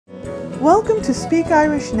Welcome to Speak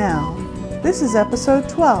Irish Now. This is episode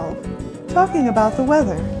 12, talking about the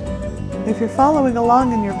weather. If you're following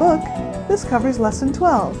along in your book, this covers lesson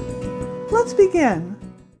 12. Let's begin.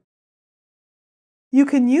 You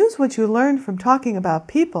can use what you learned from talking about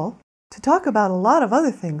people to talk about a lot of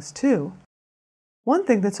other things too. One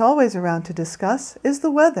thing that's always around to discuss is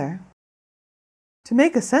the weather. To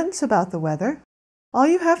make a sentence about the weather, all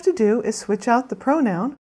you have to do is switch out the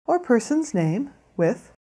pronoun or person's name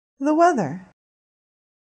with the weather.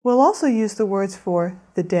 We'll also use the words for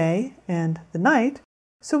the day and the night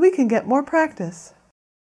so we can get more practice.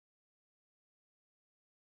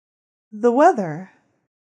 The weather.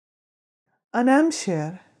 An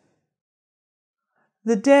amshir.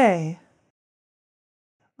 The day.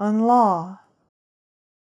 An law.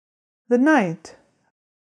 The night.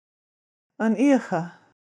 An icha.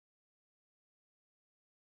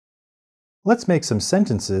 Let's make some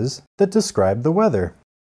sentences that describe the weather.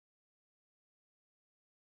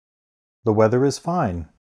 The weather is fine.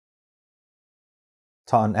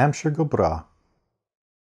 Tá an amsir go bra.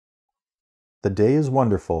 The day is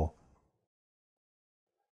wonderful.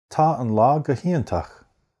 Tá an lá go hiantach.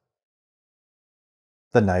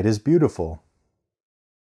 The night is beautiful.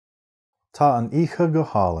 Tá an icha go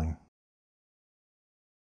háling.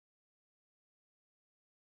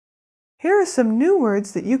 Here are some new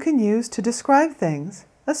words that you can use to describe things,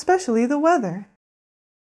 especially the weather.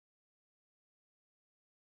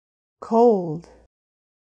 Cold.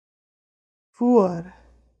 Fuor.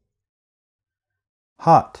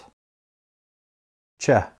 Hot.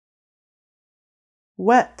 Che.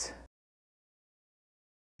 Wet.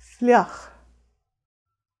 Fliach.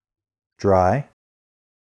 Dry.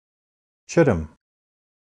 Chittim.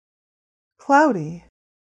 Cloudy.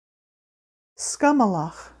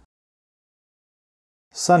 Scamalach.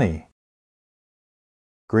 Sunny.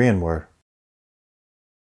 Grianwer.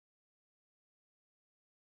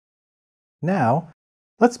 Now,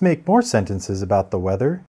 let's make more sentences about the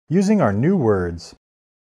weather using our new words.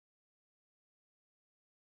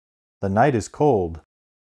 The night is cold.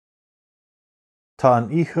 Tá an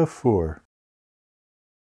icha fuor.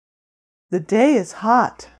 The day is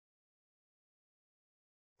hot.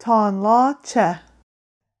 Tá an lá che.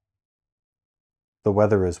 The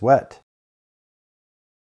weather is wet.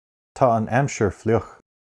 Tá an amsir fliuch.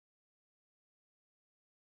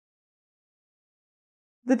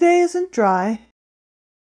 The day isn't dry.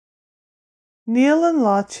 Níl an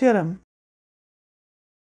lá chirrim.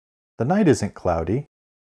 The night isn't cloudy.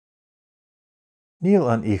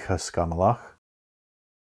 Níl an icha scamalach.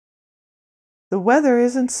 The weather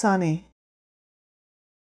isn't sunny.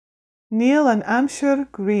 Níl an amsir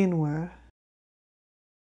grianwer.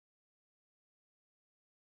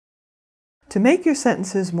 To make your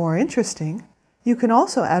sentences more interesting, you can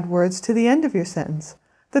also add words to the end of your sentence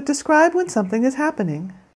that describe when something is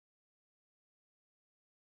happening.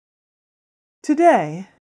 Today.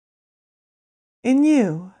 In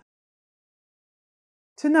you.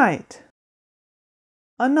 Tonight.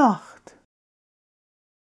 A nacht.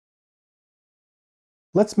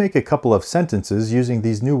 Let's make a couple of sentences using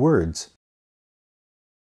these new words.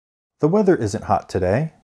 The weather isn't hot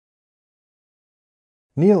today.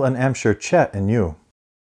 Níl an amsir che in you.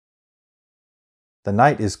 The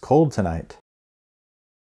night is cold tonight.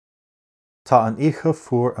 Tá an icha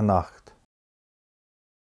fuor a nacht.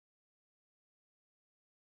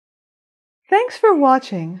 Thanks for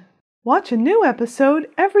watching. Watch a new episode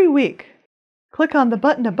every week. Click on the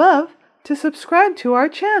button above to subscribe to our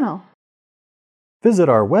channel. Visit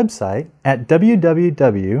our website at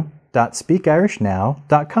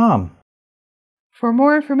www.speakirishnow.com. For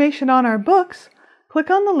more information on our books, click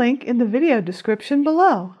on the link in the video description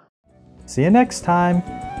below. See you next time.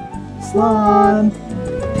 Slán!